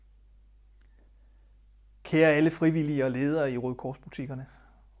Kære alle frivillige og ledere i Røde Kors-butikkerne.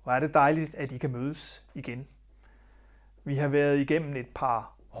 Hvor er det dejligt, at I kan mødes igen. Vi har været igennem et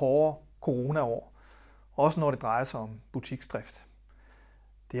par hårde coronaår, også når det drejer sig om butiksdrift.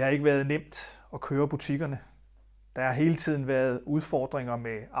 Det har ikke været nemt at køre butikkerne. Der har hele tiden været udfordringer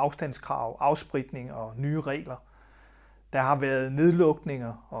med afstandskrav, afspritning og nye regler. Der har været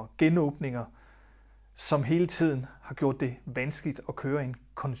nedlukninger og genåbninger, som hele tiden har gjort det vanskeligt at køre en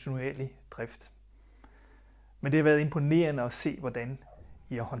kontinuerlig drift. Men det har været imponerende at se, hvordan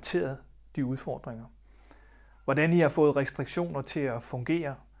I har håndteret de udfordringer. Hvordan I har fået restriktioner til at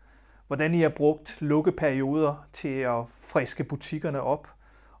fungere. Hvordan I har brugt lukkeperioder til at friske butikkerne op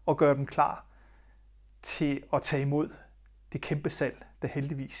og gøre dem klar til at tage imod det kæmpe salg, der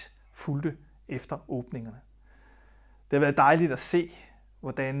heldigvis fulgte efter åbningerne. Det har været dejligt at se,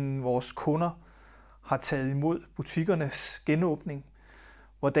 hvordan vores kunder har taget imod butikkernes genåbning.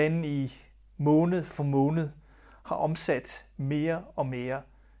 Hvordan I måned for måned har omsat mere og mere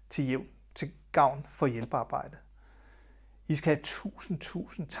til gavn for hjælpearbejdet. I skal have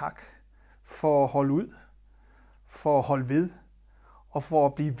tusind tak for at holde ud, for at holde ved og for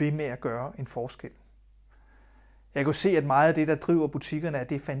at blive ved med at gøre en forskel. Jeg kan se, at meget af det, der driver butikkerne, er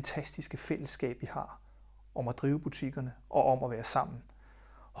det fantastiske fællesskab, I har om at drive butikkerne og om at være sammen.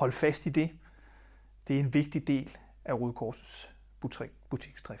 Hold fast i det. Det er en vigtig del af Røde Kors'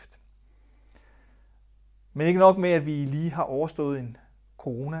 butiksdrift. Men ikke nok med, at vi lige har overstået en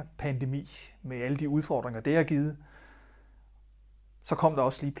coronapandemi med alle de udfordringer, det har givet, så kom der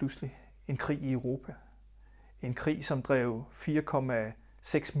også lige pludselig en krig i Europa. En krig, som drev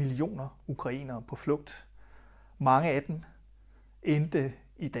 4,6 millioner ukrainere på flugt. Mange af dem endte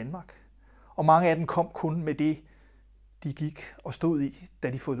i Danmark, og mange af dem kom kun med det, de gik og stod i,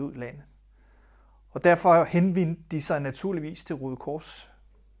 da de forlod landet. Og derfor henvendte de sig naturligvis til Røde Kors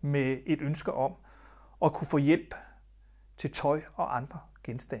med et ønske om at kunne få hjælp til tøj og andre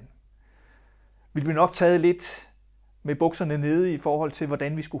genstande. Vi blev nok taget lidt med bukserne nede i forhold til,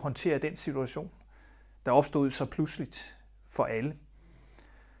 hvordan vi skulle håndtere den situation, der opstod så pludseligt for alle.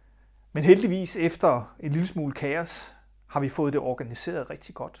 Men heldigvis efter en lille smule kaos har vi fået det organiseret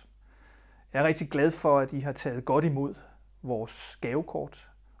rigtig godt. Jeg er rigtig glad for, at I har taget godt imod vores gavekort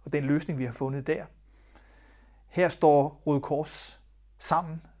og den løsning, vi har fundet der. Her står Røde Kors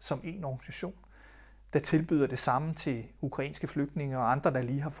sammen som en organisation, der tilbyder det samme til ukrainske flygtninge og andre, der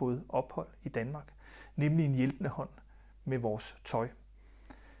lige har fået ophold i Danmark, nemlig en hjælpende hånd med vores tøj.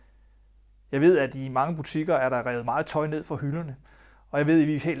 Jeg ved, at i mange butikker er der revet meget tøj ned fra hylderne, og jeg ved, at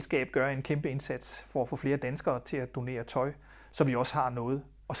vi i fællesskab gør en kæmpe indsats for at få flere danskere til at donere tøj, så vi også har noget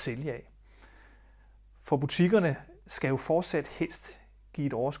at sælge af. For butikkerne skal jo fortsat helst give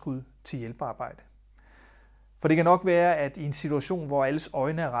et overskud til hjælpearbejde. For det kan nok være, at i en situation, hvor alles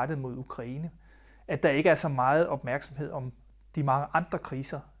øjne er rettet mod Ukraine, at der ikke er så meget opmærksomhed om de mange andre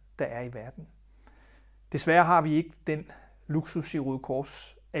kriser, der er i verden. Desværre har vi ikke den luksus i Røde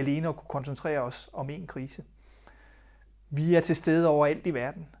Kors alene at kunne koncentrere os om én krise. Vi er til stede overalt i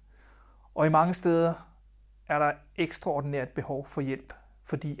verden, og i mange steder er der ekstraordinært behov for hjælp,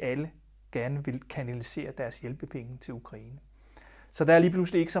 fordi alle gerne vil kanalisere deres hjælpepenge til Ukraine. Så der er lige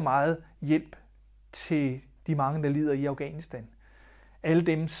pludselig ikke så meget hjælp til de mange, der lider i Afghanistan. Alle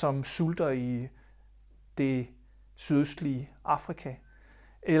dem, som sulter i det sydøstlige Afrika,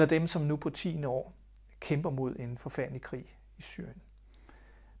 eller dem, som nu på 10. år kæmper mod en forfærdelig krig i Syrien.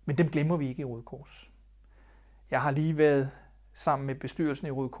 Men dem glemmer vi ikke i Røde Kors. Jeg har lige været sammen med bestyrelsen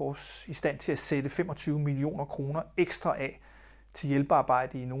i Røde Kors i stand til at sætte 25 millioner kroner ekstra af til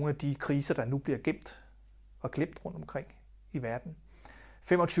hjælpearbejde i nogle af de kriser, der nu bliver gemt og glemt rundt omkring i verden.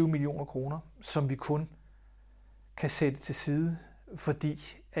 25 millioner kroner, som vi kun kan sætte til side, fordi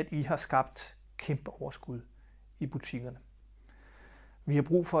at I har skabt kæmpe overskud i butikkerne. Vi har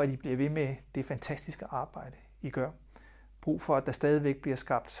brug for, at I bliver ved med det fantastiske arbejde, I gør. Brug for, at der stadigvæk bliver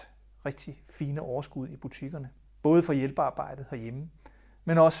skabt rigtig fine overskud i butikkerne. Både for hjælpearbejdet herhjemme,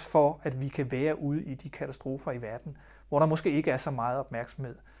 men også for, at vi kan være ude i de katastrofer i verden, hvor der måske ikke er så meget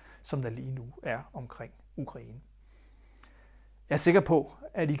opmærksomhed, som der lige nu er omkring Ukraine. Jeg er sikker på,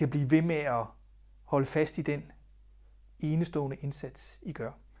 at I kan blive ved med at holde fast i den enestående indsats, I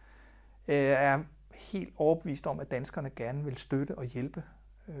gør. Jeg er helt overbevist om, at danskerne gerne vil støtte og hjælpe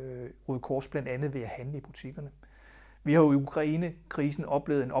Røde Kors blandt andet ved at handle i butikkerne. Vi har jo i Ukraine-krisen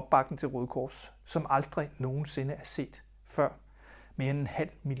oplevet en opbakning til Røde Kors, som aldrig nogensinde er set før. Mere end 0,5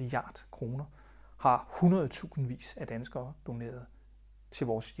 milliard kroner har 100.000 af danskere doneret til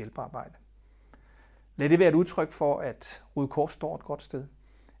vores hjælpearbejde. Lad det være et udtryk for, at Røde Kors står et godt sted.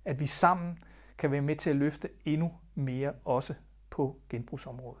 At vi sammen kan være med til at løfte endnu mere også på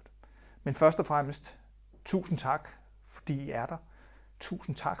genbrugsområdet. Men først og fremmest Tusind tak, fordi I er der.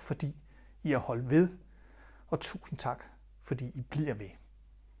 Tusind tak, fordi I har holdt ved. Og tusind tak, fordi I bliver ved.